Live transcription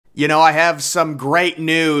You know, I have some great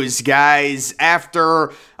news, guys.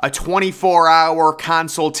 After a 24-hour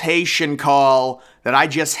consultation call that I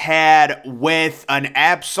just had with an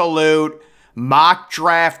absolute mock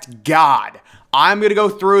draft god, I'm going to go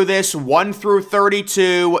through this 1 through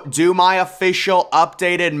 32, do my official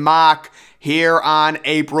updated mock here on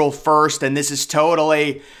April 1st, and this is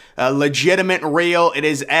totally legitimate, real. It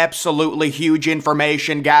is absolutely huge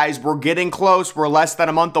information, guys. We're getting close. We're less than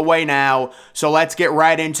a month away now, so let's get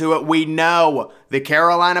right into it. We know the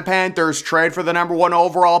Carolina Panthers trade for the #1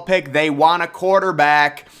 overall pick. They want a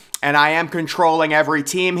quarterback, and I am controlling every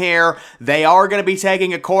team here. They are going to be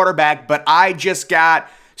taking a quarterback, but I just got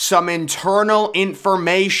some internal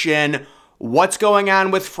information. What's going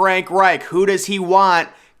on with Frank Reich? Who does he want?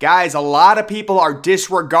 Guys, a lot of people are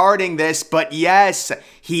disregarding this, but yes,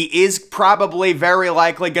 he is probably very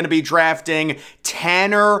likely going to be drafting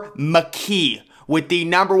Tanner McKee with the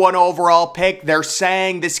 #1 overall pick. They're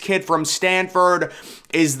saying this kid from Stanford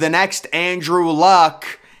is the next Andrew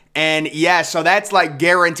Luck. And yeah, so that's like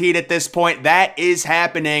guaranteed at this point. That is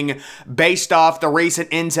happening based off the recent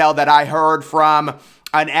intel that I heard from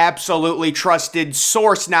an absolutely trusted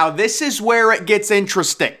source. Now, this is where it gets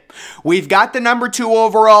interesting. We've got the #2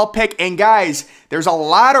 overall pick, and guys, there's a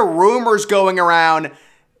lot of rumors going around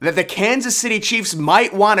that the Kansas City Chiefs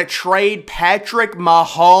might want to trade Patrick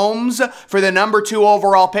Mahomes for the #2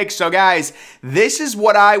 overall pick. So guys, this is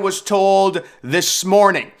what I was told this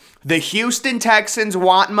morning. The Houston Texans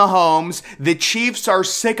want Mahomes. The Chiefs are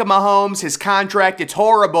sick of Mahomes. His contract, it's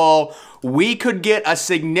horrible. We could get a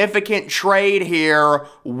significant trade here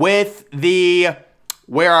with the,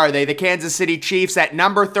 where are they? The Kansas City Chiefs at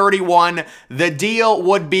number 31. The deal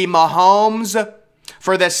would be Mahomes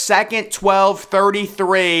for the second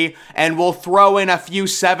 12-33, and we'll throw in a few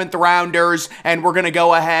 7th rounders, and we're going to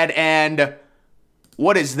go ahead and,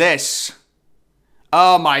 what is this?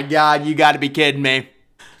 Oh my God, you got to be kidding me.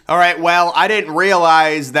 All right, well, I didn't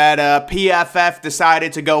realize that PFF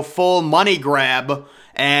decided to go full money grab,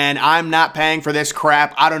 and I'm not paying for this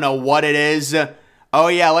crap. I don't know what it is. Oh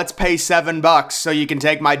yeah, let's pay $7 so you can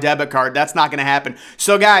take my debit card. That's not going to happen.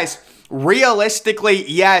 So guys, realistically,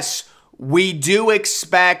 yes, we do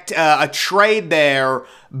expect a trade there,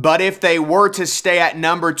 but if they were to stay at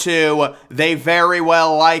 #2, they very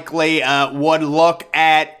well likely would look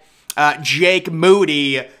at Jake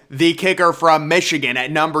Moody, the kicker from Michigan,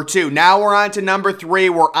 at #2. Now we're on to #3.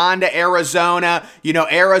 We're on to Arizona. You know,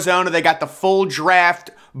 Arizona, they got the full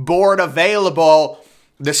draft board available.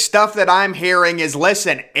 The stuff that I'm hearing is,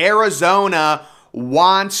 listen, Arizona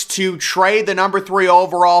wants to trade the #3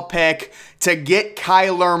 overall pick to get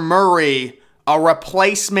Kyler Murray a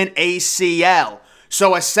replacement ACL.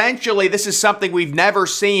 So essentially, this is something we've never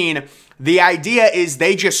seen. The idea is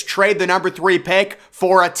they just trade the #3 pick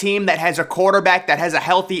for a team that has a quarterback that has a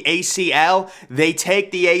healthy ACL. They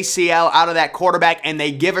take the ACL out of that quarterback and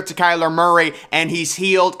they give it to Kyler Murray, and he's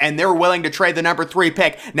healed, and they're willing to trade the #3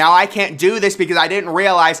 pick. Now, I can't do this because I didn't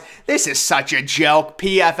realize this is such a joke.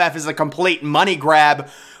 PFF is a complete money grab.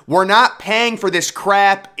 We're not paying for this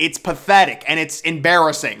crap. It's pathetic and it's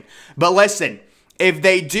embarrassing. But listen, if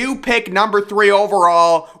they do pick #3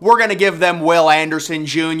 overall, we're going to give them Will Anderson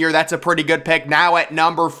Jr. That's a pretty good pick. Now at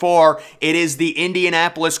 #4, it is the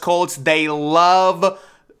Indianapolis Colts. They love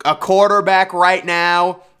a quarterback right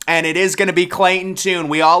now, and it is going to be Clayton Tune.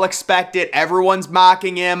 We all expect it. Everyone's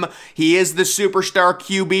mocking him. He is the superstar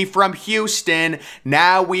QB from Houston.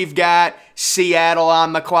 Now we've got Seattle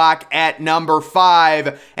on the clock at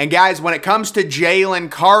 #5. And guys, when it comes to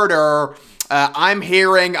Jalen Carter, I'm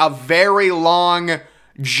hearing a very long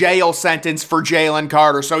jail sentence for Jalen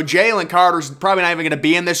Carter. So Jalen Carter's probably not even going to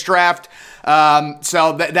be in this draft.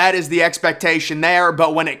 So that is the expectation there.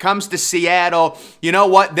 But when it comes to Seattle, you know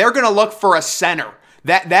what? They're going to look for a center.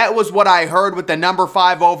 That was what I heard with the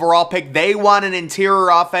 #5 overall pick. They want an interior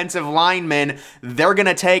offensive lineman. They're going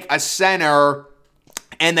to take a center.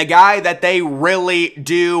 And the guy that they really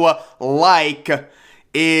do like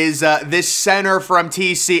is this center from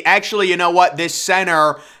TC. Actually, you know what? This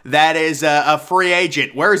center that is a free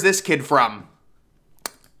agent. Where is this kid from?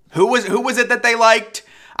 Who was it that they liked?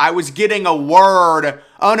 I was getting a word.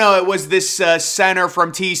 Oh no, it was this center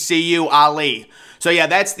from TCU, Ali. So yeah,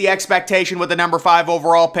 that's the expectation with the #5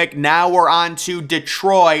 overall pick. Now we're on to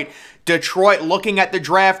Detroit. Detroit, looking at the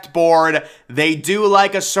draft board, they do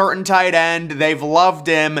like a certain tight end. They've loved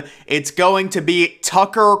him. It's going to be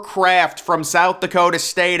Tucker Kraft from South Dakota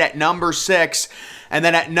State at #6. And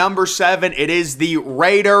then at #7, it is the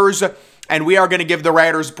Raiders. and we are going to give the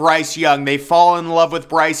Raiders Bryce Young. They fall in love with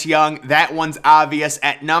Bryce Young. That one's obvious.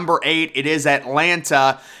 At number 8, it is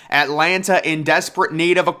Atlanta. Atlanta in desperate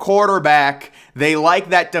need of a quarterback. They like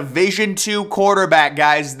that Division II quarterback,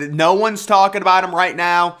 guys. No one's talking about him right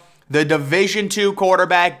now. The Division II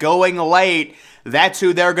quarterback going late. That's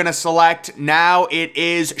who they're going to select. Now it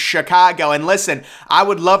is Chicago. And listen, I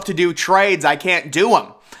would love to do trades. I can't do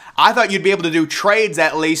them. I thought you'd be able to do trades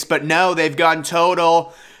at least, but no, they've gone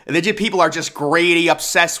total. People are just greedy,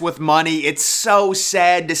 obsessed with money. It's so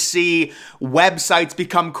sad to see websites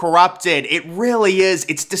become corrupted. It really is.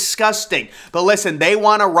 It's disgusting. But listen, they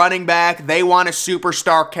want a running back. They want a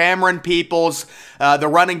superstar. Cameron Peoples, the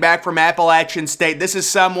running back from Appalachian State. This is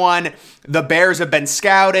someone the Bears have been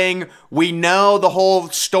scouting. We know the whole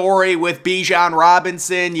story with Bijan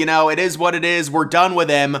Robinson. You know, it is what it is. We're done with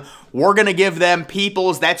him. We're going to give them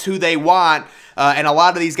Peoples. That's who they want. And a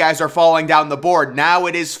lot of these guys are falling down the board. Now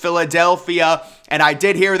it is Philadelphia. And I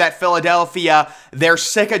did hear that Philadelphia, they're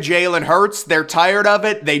sick of Jalen Hurts. They're tired of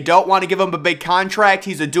it. They don't want to give him a big contract.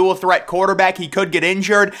 He's a dual threat quarterback. He could get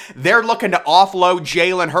injured. They're looking to offload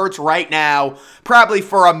Jalen Hurts right now, probably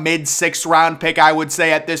for a mid-6th round pick, I would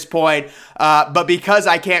say at this point. But because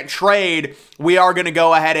I can't trade, we are going to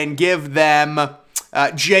go ahead and give them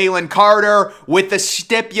Jalen Carter with the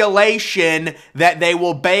stipulation that they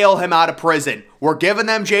will bail him out of prison. We're giving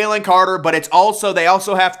them Jalen Carter, but it's also they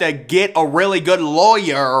also have to get a really good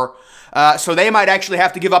lawyer. So they might actually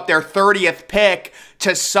have to give up their 30th pick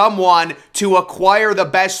to someone to acquire the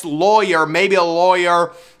best lawyer, maybe a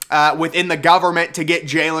lawyer within the government to get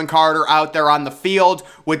Jalen Carter out there on the field.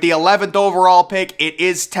 With the 11th overall pick, it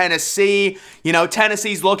is Tennessee. You know,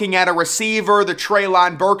 Tennessee's looking at a receiver. The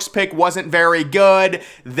Treylon Burks pick wasn't very good.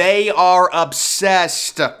 They are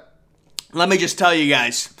obsessed. Let me just tell you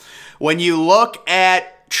guys, when you look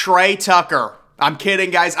at Trey Tucker, I'm kidding,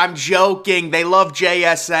 guys. I'm joking. They love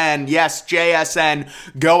JSN. Yes, JSN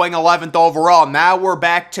going 11th overall. Now we're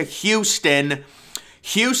back to Houston.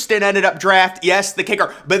 Houston ended up draft, yes, the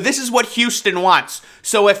kicker, but this is what Houston wants.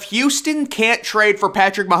 So if Houston can't trade for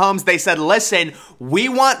Patrick Mahomes, they said, listen, we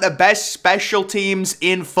want the best special teams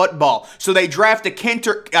in football. So they draft a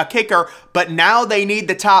kicker, but now they need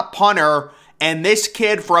the top punter, and this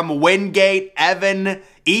kid from Wingate,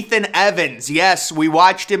 Ethan Evans, yes, we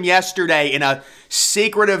watched him yesterday in a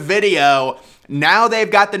secretive video. Now they've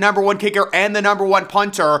got the #1 kicker and the #1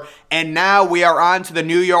 punter, and now we are on to the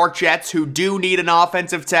New York Jets, who do need an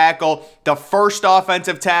offensive tackle. The first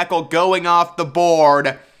offensive tackle going off the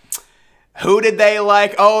board. Who did they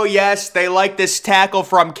like? Oh, yes, they like this tackle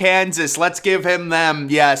from Kansas. Let's give him them.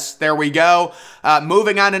 Yes, there we go.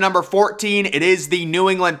 Moving on to number 14, it is the New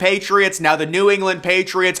England Patriots. Now, the New England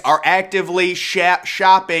Patriots are actively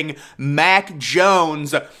shopping Mac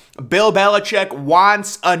Jones. Bill Belichick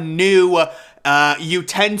wants a new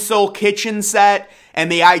utensil kitchen set,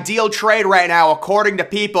 and the ideal trade right now, according to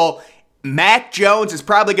people, Mac Jones is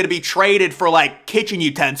probably going to be traded for, like, kitchen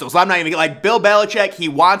utensils. I'm not even, like, Bill Belichick, he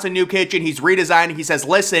wants a new kitchen. He's redesigning. He says,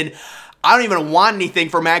 listen, I don't even want anything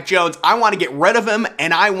for Mac Jones. I want to get rid of him,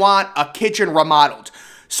 and I want a kitchen remodeled.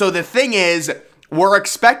 So the thing is, we're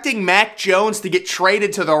expecting Mac Jones to get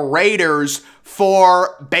traded to the Raiders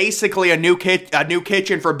for basically a new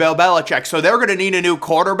kitchen for Bill Belichick. So they're going to need a new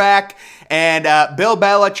quarterback, and Bill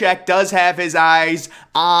Belichick does have his eyes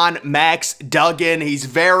on Max Duggan. He's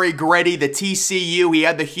very gritty. The TCU, he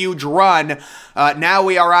had the huge run. Now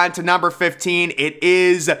we are on to number 15. It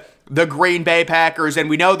is the Green Bay Packers, and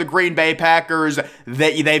we know the Green Bay Packers,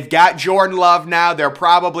 they've got Jordan Love now. They're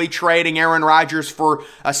probably trading Aaron Rodgers for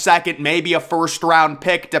a second, maybe a first-round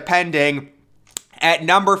pick, depending. At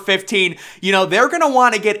number 15, you know, they're going to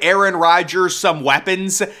want to get Aaron Rodgers some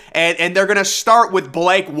weapons, and they're going to start with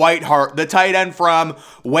Blake Whiteheart, the tight end from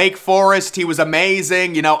Wake Forest. He was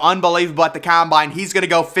amazing, you know, unbelievable at the combine. He's going to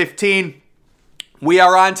go 15. We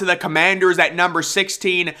are on to the Commanders at number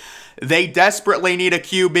 16. They desperately need a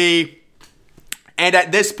QB. And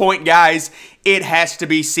at this point, guys, it has to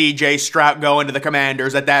be C.J. Stroud going to the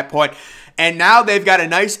Commanders at that point. And now they've got a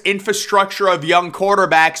nice infrastructure of young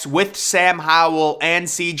quarterbacks with Sam Howell and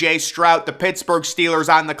C.J. Stroud, the Pittsburgh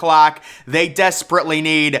Steelers on the clock. They desperately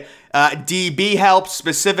need DB help,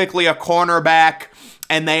 specifically a cornerback.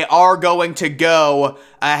 And they are going to go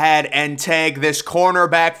ahead and take this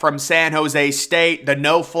cornerback from San Jose State, the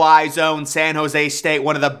no-fly zone. San Jose State,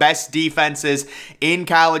 one of the best defenses in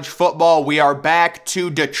college football. We are back to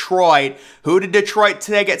Detroit. Who did Detroit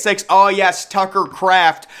take at 6? Oh, yes, Tucker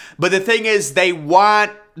Kraft. But the thing is, they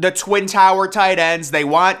want the Twin Tower tight ends. They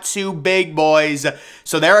want two big boys.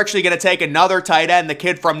 So they're actually going to take another tight end, the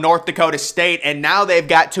kid from North Dakota State. And now they've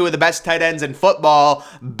got two of the best tight ends in football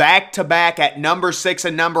back-to-back at number 6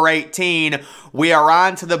 and number 18. We are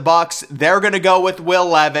on to the Bucs. They're going to go with Will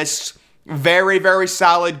Levis. Very, very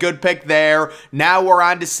solid. Good pick there. Now we're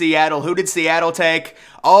on to Seattle. Who did Seattle take?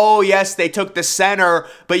 Oh, yes, they took the center.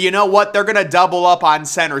 But you know what? They're going to double up on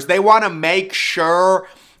centers. They want to make sure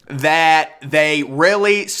that they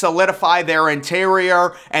really solidify their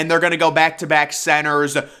interior, and they're going to go back-to-back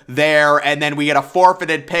centers there, and then we get a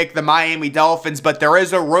forfeited pick, the Miami Dolphins. But there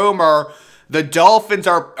is a rumor the Dolphins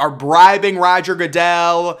are bribing Roger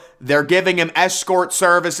Goodell. They're giving him escort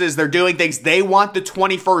services. They're doing things. They want the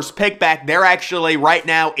 21st pick back. They're actually right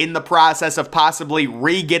now in the process of possibly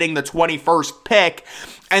re-getting the 21st pick,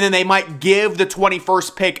 and then they might give the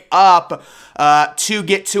 21st pick up to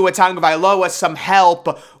get Tua Tagovailoa some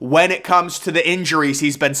help when it comes to the injuries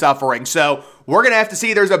he's been suffering. So we're going to have to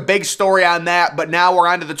see. There's a big story on that, but now we're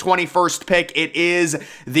on to the 21st pick. It is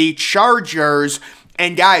the Chargers.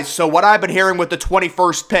 And guys, so what I've been hearing with the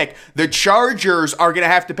 21st pick, the Chargers are going to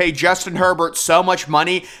have to pay Justin Herbert so much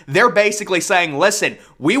money. They're basically saying, listen,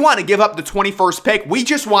 we want to give up the 21st pick. We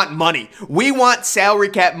just want money. We want salary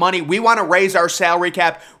cap money. We want to raise our salary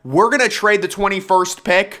cap. We're going to trade the 21st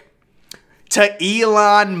pick to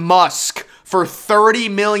Elon Musk for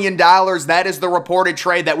 $30 million. That is the reported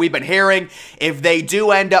trade that we've been hearing. If they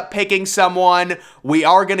do end up picking someone, we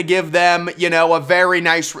are going to give them, you know, a very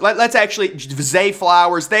nice... Let's actually... Zay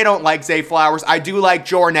Flowers. They don't like Zay Flowers. I do like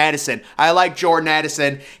Jordan Addison. I like Jordan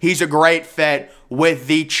Addison. He's a great fit with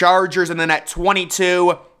the Chargers. And then at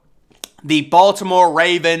 22... the Baltimore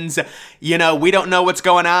Ravens. You know, we don't know what's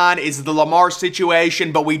going on. Is the Lamar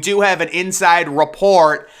situation, but we do have an inside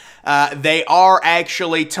report. They are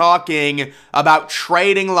actually talking about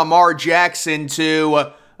trading Lamar Jackson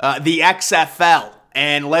to the XFL.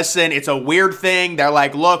 And listen, it's a weird thing. They're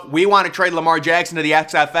like, look, we want to trade Lamar Jackson to the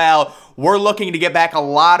XFL. We're looking to get back a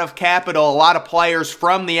lot of capital, a lot of players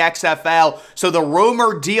from the XFL. So the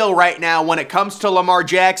rumor deal right now when it comes to Lamar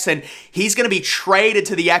Jackson, he's going to be traded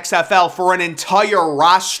to the XFL for an entire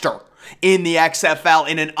roster in the XFL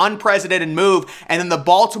in an unprecedented move. And then the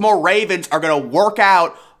Baltimore Ravens are going to work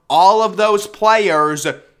out all of those players.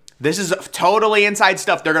 This is totally inside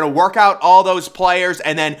stuff. They're going to work out all those players,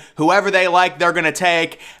 and then whoever they like, they're going to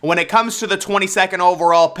take. When it comes to the 22nd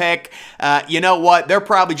overall pick, you know what? They're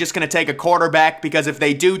probably just going to take a quarterback, because if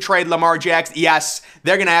they do trade Lamar Jackson, yes,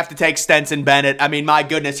 they're going to have to take Stetson Bennett. I mean, my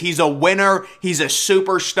goodness, he's a winner. He's a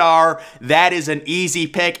superstar. That is an easy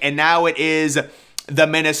pick, and now it is the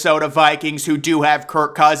Minnesota Vikings, who do have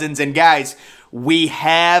Kirk Cousins. And guys, we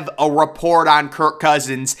have a report on Kirk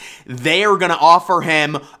Cousins. They are going to offer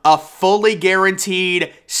him a fully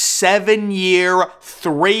guaranteed 7-year,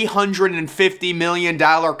 $350 million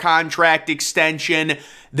contract extension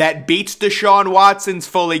that beats Deshaun Watson's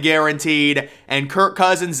fully guaranteed, and Kirk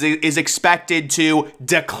Cousins is expected to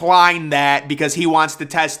decline that because he wants to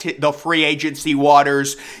test the free agency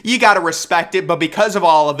waters. You got to respect it, but because of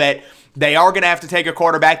all of it, they are going to have to take a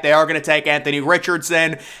quarterback. They are going to take Anthony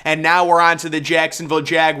Richardson. And now we're on to the Jacksonville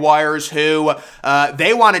Jaguars, who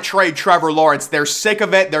they want to trade Trevor Lawrence. They're sick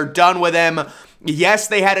of it. They're done with him. Yes,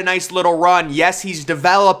 they had a nice little run. Yes, he's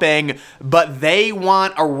developing, but they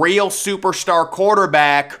want a real superstar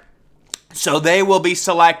quarterback. So they will be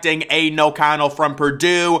selecting Aiden O'Connell from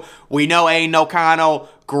Purdue. We know Aiden O'Connell,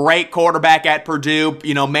 great quarterback at Purdue,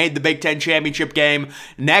 you know, made the Big Ten championship game.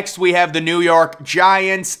 Next, we have the New York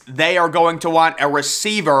Giants. They are going to want a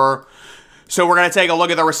receiver. So we're going to take a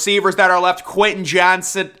look at the receivers that are left. Quentin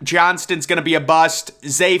Johnston's going to be a bust.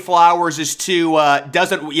 Zay Flowers is too,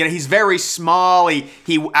 doesn't, you know, he's very small. I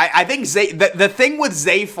think the thing with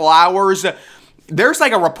Zay Flowers, there's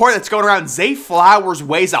like a report that's going around, Zay Flowers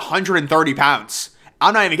weighs 130 pounds.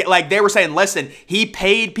 I'm not even, like, they were saying, listen, he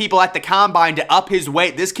paid people at the combine to up his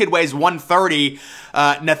weight. This kid weighs 130.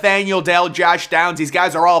 Nathaniel Dell, Josh Downs, these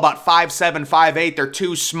guys are all about 5'7", 5'8". They're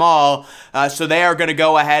too small. So they are going to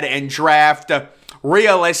go ahead and draft.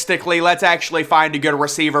 Realistically, let's actually find a good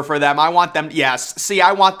receiver for them. I want them, yes. See,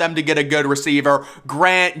 I want them to get a good receiver.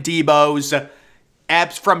 Grant Debo's.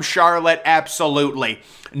 Apps from Charlotte, absolutely.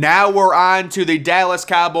 Now we're on to the Dallas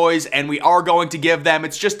Cowboys, and we are going to give them,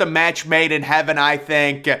 it's just a match made in heaven, I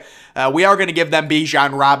think. We are going to give them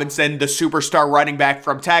Bijan Robinson, the superstar running back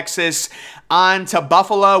from Texas. On to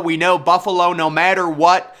Buffalo. We know Buffalo, no matter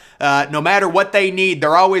what they need,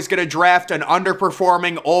 they're always going to draft an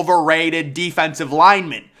underperforming, overrated defensive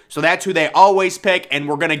lineman. So that's who they always pick, and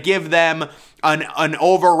we're going to give them an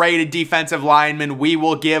overrated defensive lineman. We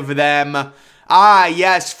will give them...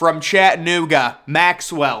 yes, from Chattanooga,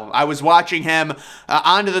 Maxwell. I was watching him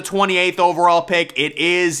on to the 28th overall pick. It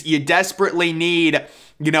is, you desperately need,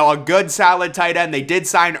 a good solid tight end. They did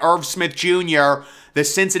sign Irv Smith Jr., the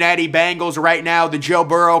Cincinnati Bengals right now, the Joe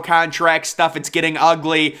Burrow contract stuff, it's getting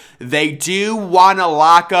ugly. They do want to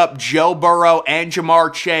lock up Joe Burrow and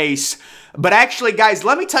Ja'Marr Chase. But actually, guys,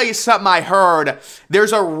 let me tell you something I heard.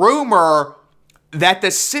 There's a rumor that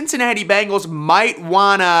the Cincinnati Bengals might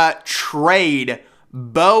want to trade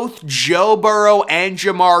both Joe Burrow and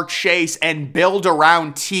Ja'Marr Chase and build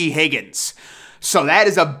around T. Higgins. So that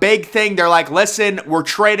is a big thing. They're like, listen, we're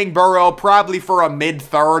trading Burrow probably for a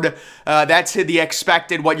mid-third. That's the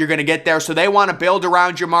expected what you're going to get there. So they want to build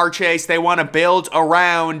around Ja'Marr Chase. They want to build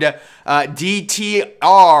around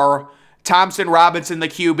DTR, Thompson Robinson, the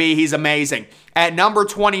QB. He's amazing. At number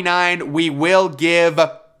 29, we will give...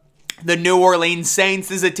 the New Orleans Saints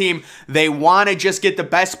is a team, they want to just get the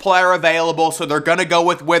best player available, so they're going to go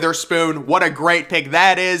with Witherspoon. What a great pick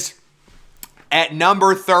that is. At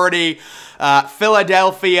number 30,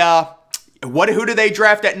 Philadelphia. Who do they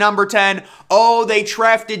draft at number 10? Oh, they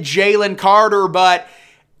drafted Jalen Carter, but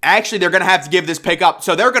actually they're going to have to give this pick up.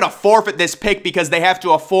 So they're going to forfeit this pick because they have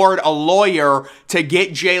to afford a lawyer to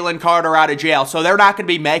get Jalen Carter out of jail. So they're not going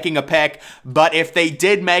to be making a pick, but if they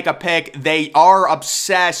did make a pick, they are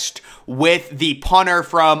obsessed with the punter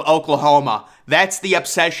from Oklahoma. That's the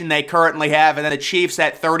obsession they currently have. And then the Chiefs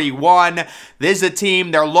at 31. This is a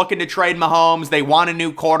team, they're looking to trade Mahomes. They want a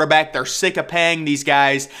new quarterback. They're sick of paying these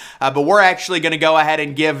guys. But we're actually going to go ahead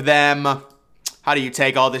and give them... how do you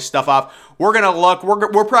take all this stuff off? We're going to look.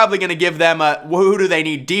 We're probably going to give them who do they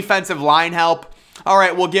need? Defensive line help. All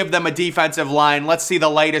right, we'll give them a defensive line. Let's see the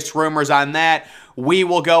latest rumors on that. We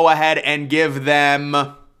will go ahead and give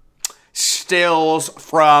them Stills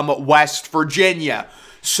from West Virginia.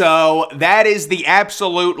 So that is the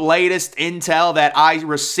absolute latest intel that I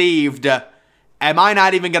received. Am I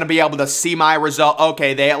not even going to be able to see my result?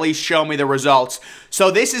 Okay, they at least show me the results.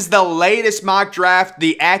 So this is the latest mock draft,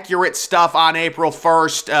 the accurate stuff on April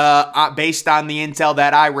 1st, based on the intel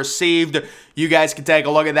that I received. You guys can take a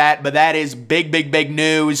look at that, but that is big, big, big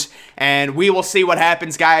news, and we will see what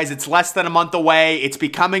happens, guys. It's less than a month away. It's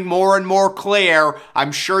becoming more and more clear.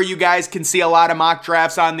 I'm sure you guys can see a lot of mock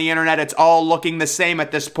drafts on the internet. It's all looking the same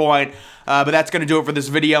at this point, but that's going to do it for this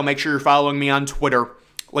video. Make sure you're following me on Twitter.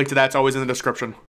 Link to that's always in the description.